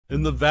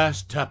In the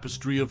vast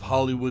tapestry of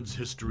Hollywood's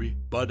history,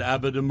 Bud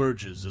Abbott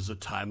emerges as a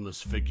timeless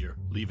figure,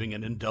 leaving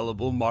an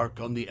indelible mark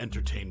on the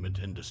entertainment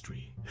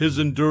industry. His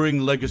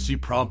enduring legacy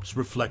prompts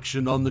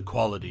reflection on the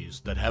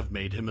qualities that have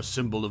made him a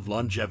symbol of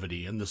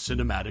longevity in the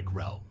cinematic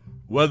realm.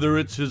 Whether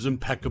it's his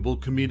impeccable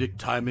comedic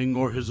timing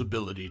or his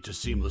ability to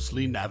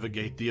seamlessly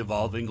navigate the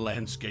evolving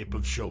landscape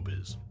of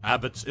showbiz,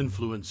 Abbott's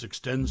influence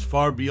extends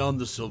far beyond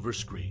the silver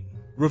screen.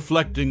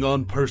 Reflecting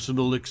on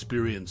personal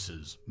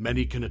experiences,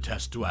 many can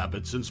attest to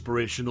Abbott's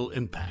inspirational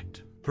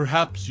impact.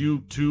 Perhaps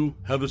you, too,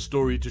 have a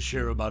story to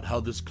share about how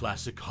this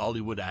classic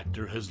Hollywood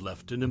actor has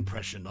left an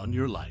impression on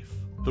your life.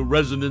 The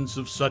resonance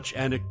of such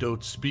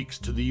anecdotes speaks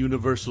to the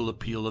universal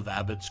appeal of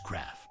Abbott's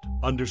craft,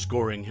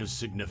 underscoring his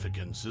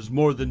significance as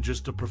more than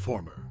just a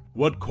performer.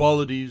 What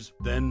qualities,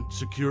 then,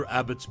 secure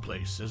Abbott's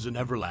place as an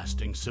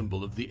everlasting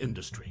symbol of the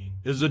industry?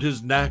 Is it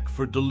his knack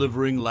for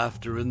delivering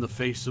laughter in the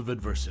face of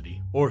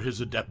adversity, or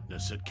his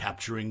adeptness at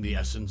capturing the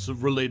essence of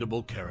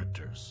relatable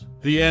characters?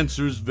 The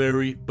answers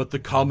vary, but the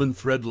common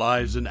thread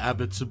lies in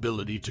Abbott's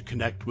ability to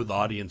connect with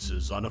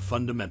audiences on a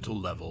fundamental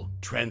level,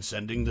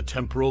 transcending the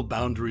temporal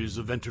boundaries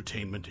of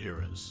entertainment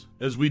eras.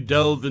 As we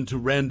delve into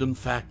random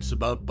facts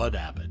about Bud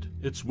Abbott,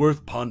 it's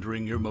worth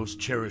pondering your most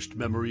cherished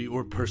memory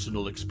or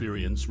personal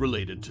experience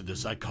related to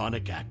this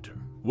iconic actor.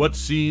 What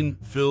scene,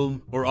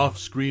 film, or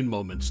off-screen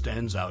moment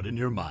stands out in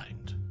your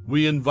mind?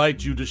 We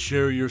invite you to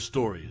share your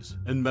stories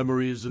and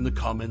memories in the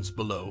comments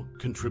below,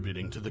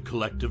 contributing to the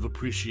collective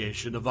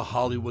appreciation of a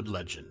Hollywood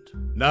legend.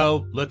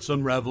 Now, let's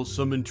unravel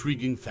some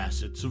intriguing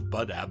facets of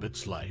Bud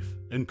Abbott's life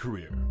and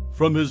career.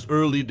 From his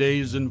early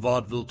days in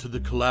vaudeville to the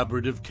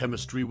collaborative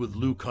chemistry with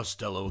Lou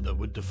Costello that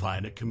would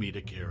define a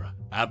comedic era,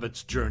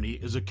 Abbott's journey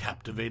is a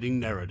captivating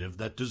narrative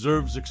that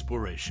deserves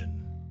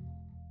exploration.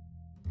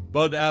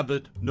 Bud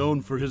Abbott,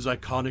 known for his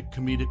iconic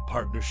comedic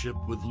partnership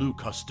with Lou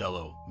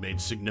Costello, made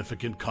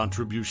significant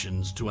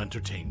contributions to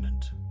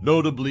entertainment.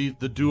 Notably,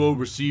 the duo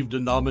received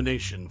a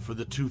nomination for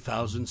the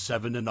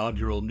 2007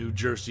 inaugural New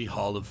Jersey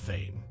Hall of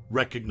Fame,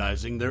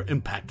 recognizing their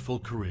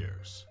impactful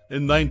careers.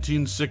 In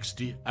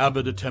 1960,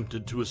 Abbott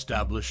attempted to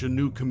establish a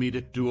new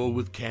comedic duo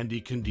with Candy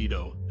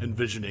Candido,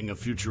 envisioning a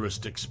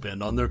futuristic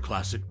spin on their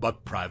classic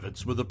buck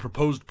privates with a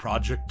proposed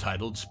project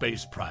titled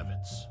Space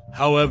Privates.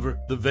 However,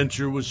 the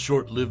venture was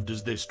short-lived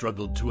as they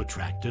struggled to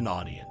attract an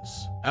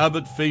audience.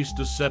 Abbott faced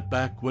a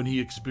setback when he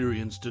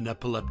experienced an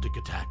epileptic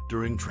attack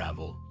during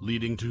travel,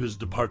 leading to his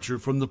departure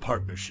from the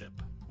partnership.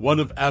 One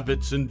of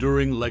Abbott's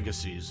enduring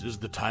legacies is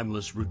the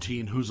timeless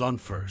routine Who's on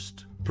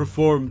First,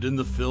 performed in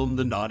the film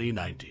The Naughty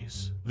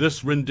 90s.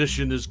 This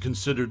rendition is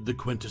considered the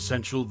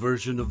quintessential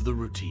version of the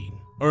routine,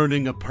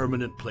 earning a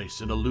permanent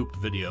place in a looped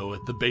video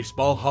at the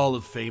Baseball Hall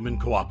of Fame in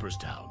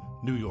Cooperstown,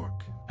 New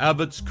York.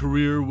 Abbott's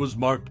career was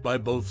marked by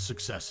both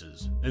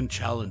successes and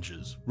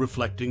challenges,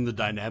 reflecting the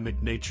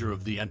dynamic nature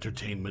of the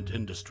entertainment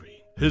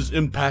industry. His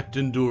impact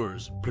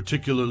endures,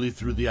 particularly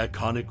through the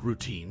iconic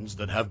routines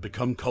that have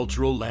become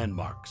cultural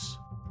landmarks.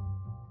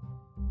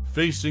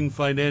 Facing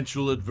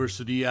financial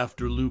adversity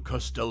after Lou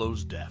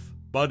Costello's death,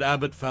 Bud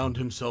Abbott found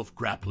himself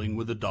grappling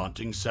with a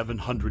daunting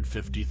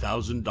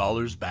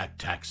 $750,000 back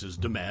taxes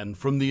demand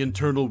from the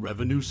Internal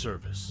Revenue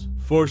Service.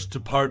 Forced to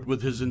part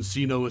with his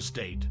Encino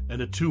estate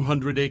and a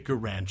 200-acre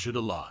ranch at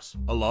a loss,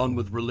 along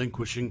with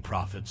relinquishing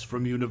profits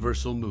from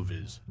Universal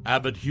Movies,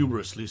 Abbott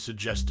humorously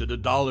suggested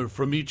 $1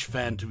 from each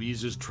fan to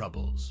ease his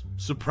troubles.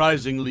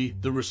 Surprisingly,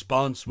 the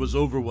response was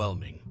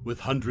overwhelming,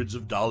 with hundreds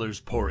of dollars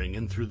pouring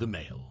in through the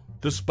mail.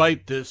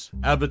 Despite this,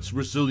 Abbott's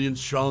resilience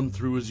shone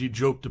through as he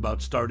joked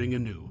about starting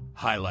anew,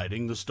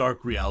 highlighting the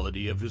stark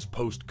reality of his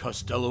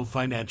post-Costello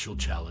financial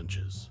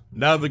challenges.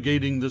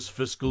 Navigating this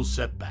fiscal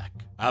setback,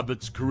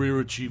 Abbott's career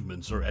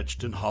achievements are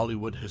etched in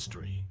Hollywood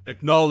history.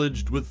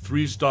 Acknowledged with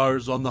 3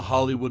 stars on the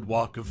Hollywood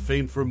Walk of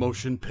Fame for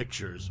motion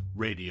pictures,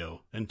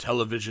 radio, and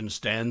television,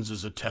 stands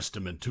as a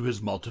testament to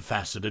his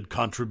multifaceted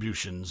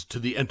contributions to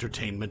the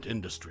entertainment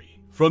industry.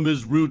 From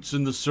his roots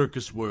in the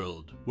circus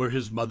world, where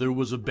his mother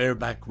was a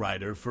bareback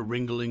rider for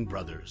Ringling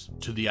Brothers,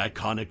 to the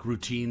iconic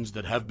routines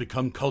that have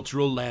become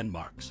cultural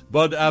landmarks,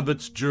 Bud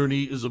Abbott's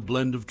journey is a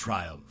blend of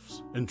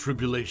triumphs and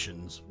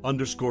tribulations,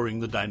 underscoring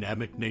the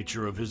dynamic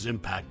nature of his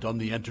impact on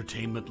the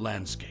entertainment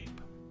landscape.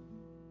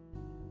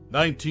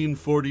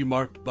 1940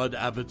 marked Bud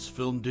Abbott's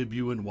film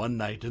debut in One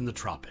Night in the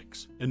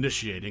Tropics,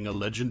 initiating a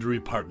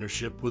legendary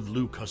partnership with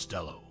Lou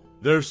Costello.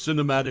 Their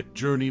cinematic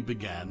journey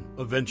began,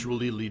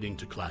 eventually leading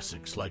to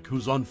classics like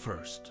Who's on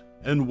First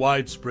and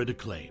widespread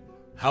acclaim.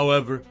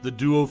 However, the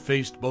duo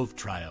faced both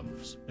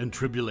triumphs and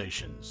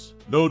tribulations.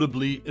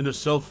 Notably, in a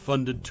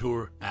self-funded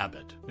tour,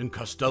 Abbott and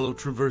Costello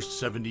traversed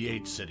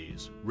 78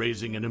 cities,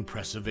 raising an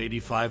impressive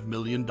 $85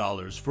 million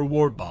for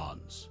war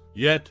bonds.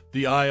 Yet,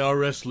 the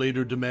IRS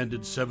later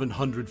demanded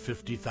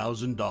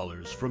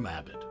 $750,000 from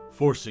Abbott,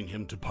 forcing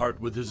him to part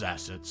with his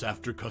assets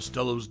after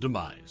Costello's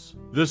demise.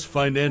 This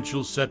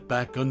financial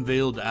setback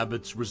unveiled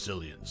Abbott's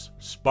resilience,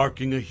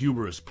 sparking a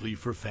humorous plea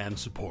for fan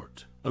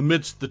support.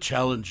 Amidst the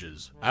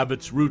challenges,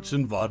 Abbott's roots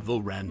in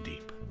vaudeville ran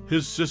deep.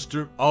 His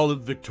sister,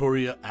 Olive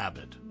Victoria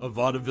Abbott, a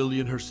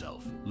vaudevillian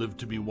herself, lived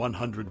to be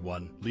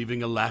 101,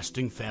 leaving a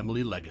lasting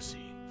family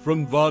legacy.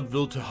 From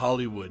vaudeville to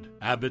Hollywood,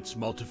 Abbott's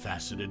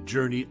multifaceted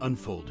journey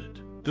unfolded.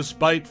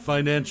 Despite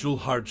financial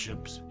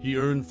hardships, he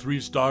earned 3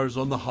 stars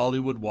on the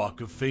Hollywood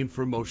Walk of Fame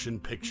for motion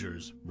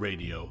pictures,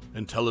 radio,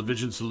 and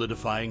television,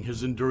 solidifying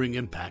his enduring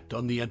impact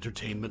on the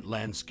entertainment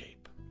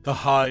landscape. The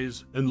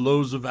highs and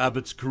lows of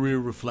Abbott's career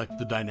reflect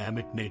the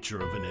dynamic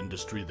nature of an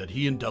industry that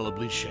he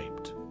indelibly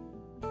shaped.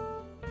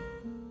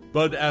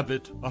 Bud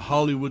Abbott, a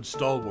Hollywood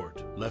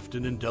stalwart, left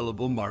an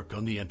indelible mark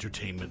on the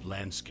entertainment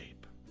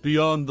landscape.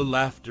 Beyond the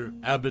laughter,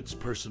 Abbott's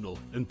personal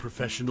and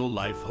professional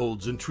life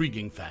holds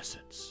intriguing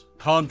facets.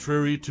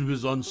 Contrary to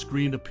his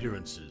on-screen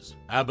appearances,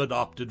 Abbott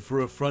opted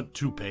for a front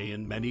toupee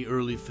in many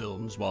early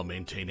films while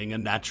maintaining a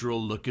natural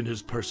look in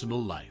his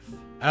personal life.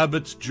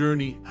 Abbott's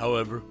journey,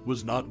 however,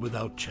 was not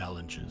without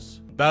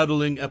challenges.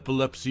 Battling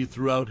epilepsy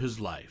throughout his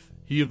life,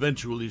 he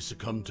eventually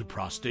succumbed to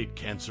prostate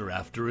cancer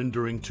after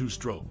enduring 2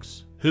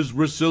 strokes. His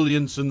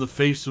resilience in the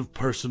face of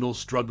personal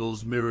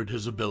struggles mirrored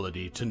his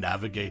ability to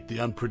navigate the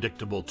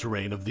unpredictable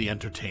terrain of the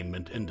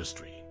entertainment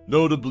industry.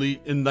 Notably,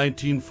 in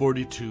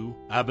 1942,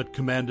 Abbott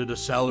commanded a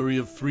salary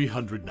of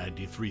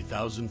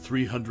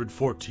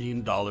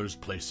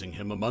 $393,314, placing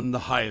him among the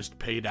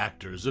highest-paid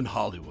actors in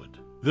Hollywood.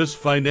 This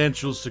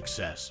financial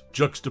success,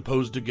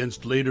 juxtaposed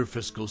against later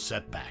fiscal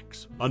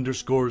setbacks,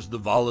 underscores the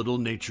volatile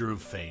nature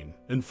of fame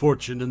and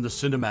fortune in the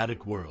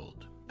cinematic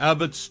world.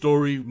 Abbott's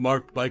story,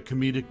 marked by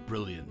comedic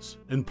brilliance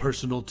and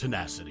personal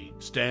tenacity,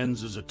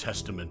 stands as a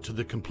testament to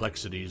the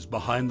complexities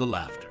behind the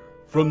laughter.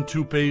 From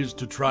toupees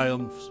to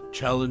triumphs,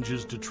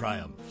 challenges to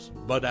triumphs,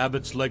 Bud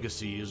Abbott's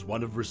legacy is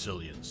one of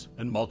resilience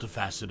and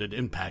multifaceted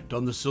impact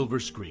on the silver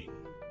screen.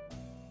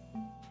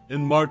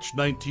 In March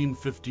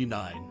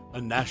 1959,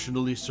 a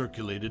nationally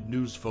circulated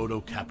news photo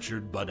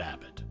captured Bud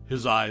Abbott,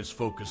 his eyes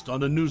focused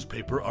on a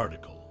newspaper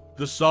article.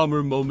 The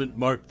somber moment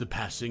marked the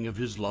passing of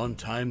his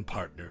longtime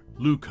partner,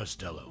 Lou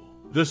Costello.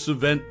 This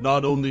event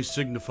not only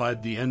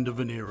signified the end of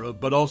an era,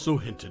 but also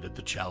hinted at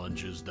the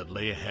challenges that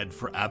lay ahead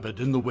for Abbott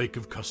in the wake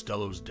of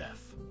Costello's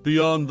death.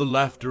 Beyond the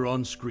laughter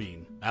on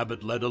screen,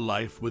 Abbott led a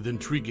life with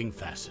intriguing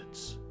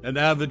facets. An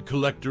avid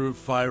collector of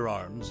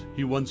firearms,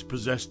 he once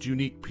possessed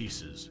unique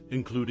pieces,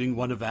 including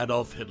one of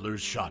Adolf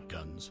Hitler's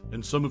shotguns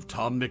and some of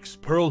Tom Mix's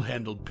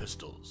pearl-handled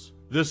pistols.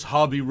 This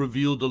hobby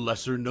revealed a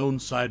lesser-known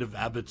side of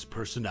Abbott's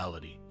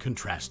personality,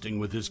 contrasting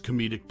with his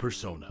comedic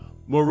persona.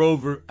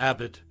 Moreover,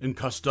 Abbott and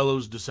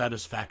Costello's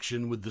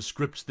dissatisfaction with the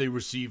scripts they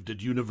received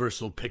at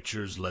Universal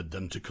Pictures led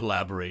them to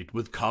collaborate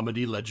with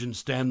comedy legend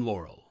Stan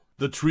Laurel.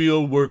 The trio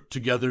worked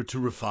together to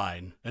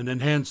refine and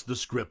enhance the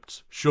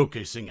scripts,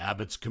 showcasing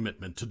Abbott's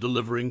commitment to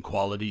delivering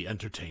quality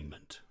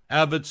entertainment.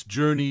 Abbott's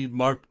journey,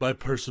 marked by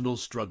personal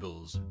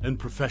struggles and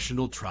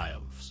professional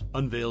triumphs,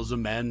 unveils a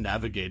man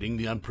navigating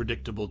the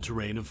unpredictable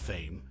terrain of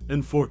fame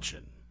and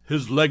fortune.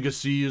 His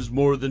legacy is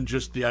more than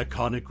just the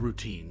iconic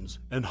routines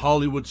and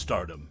Hollywood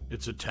stardom.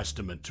 It's a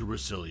testament to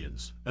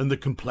resilience and the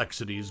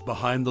complexities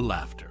behind the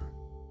laughter.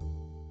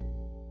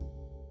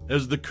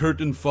 As the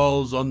curtain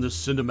falls on this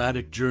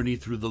cinematic journey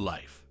through the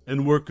life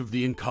and work of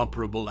the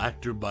incomparable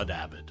actor Bud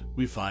Abbott,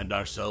 we find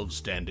ourselves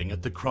standing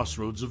at the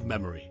crossroads of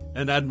memory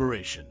and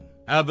admiration.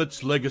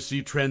 Abbott's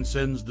legacy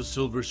transcends the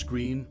silver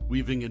screen,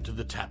 weaving into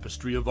the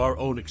tapestry of our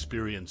own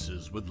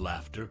experiences with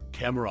laughter,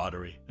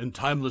 camaraderie, and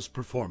timeless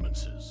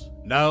performances.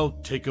 Now,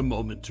 take a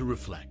moment to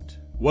reflect.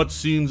 What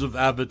scenes of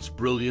Abbott's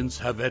brilliance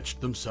have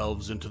etched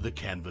themselves into the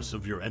canvas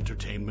of your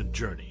entertainment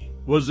journey?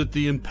 Was it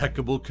the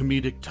impeccable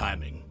comedic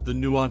timing, the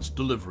nuanced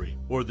delivery,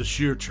 or the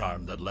sheer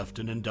charm that left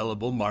an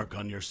indelible mark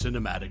on your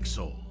cinematic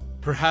soul?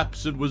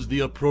 Perhaps it was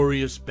the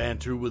uproarious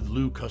banter with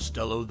Lou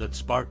Costello that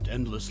sparked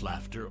endless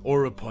laughter,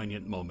 or a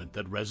poignant moment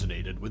that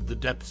resonated with the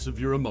depths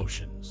of your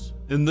emotions.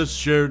 In this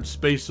shared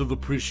space of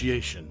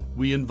appreciation,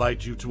 we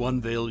invite you to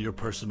unveil your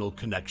personal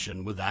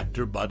connection with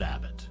actor Bud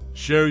Abbott.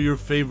 Share your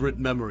favorite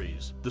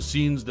memories, the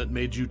scenes that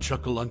made you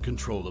chuckle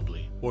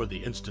uncontrollably, or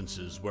the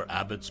instances where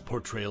Abbott's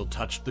portrayal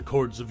touched the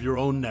chords of your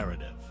own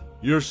narrative.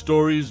 Your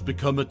stories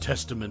become a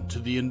testament to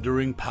the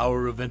enduring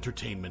power of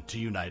entertainment to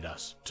unite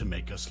us, to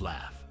make us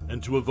laugh,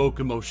 and to evoke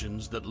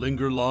emotions that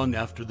linger long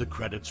after the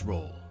credits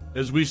roll.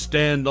 As we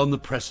stand on the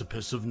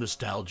precipice of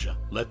nostalgia,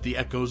 let the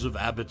echoes of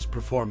Abbott's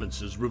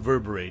performances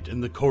reverberate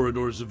in the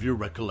corridors of your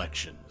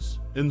recollections.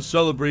 In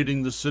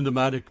celebrating the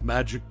cinematic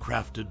magic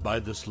crafted by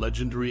this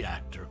legendary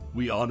actor,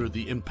 we honor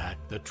the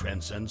impact that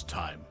transcends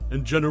time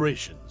and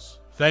generations.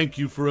 Thank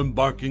you for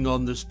embarking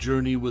on this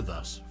journey with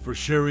us, for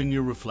sharing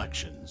your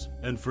reflections,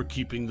 and for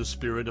keeping the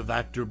spirit of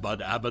actor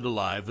Bud Abbott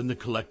alive in the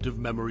collective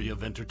memory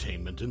of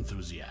entertainment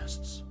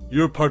enthusiasts.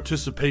 Your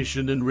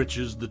participation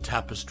enriches the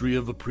tapestry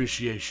of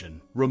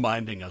appreciation,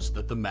 reminding us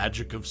that the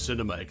magic of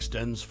cinema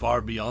extends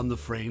far beyond the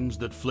frames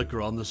that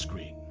flicker on the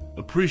screen.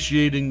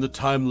 Appreciating the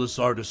timeless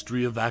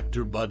artistry of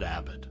actor Bud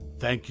Abbott,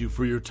 thank you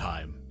for your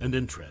time and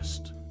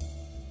interest.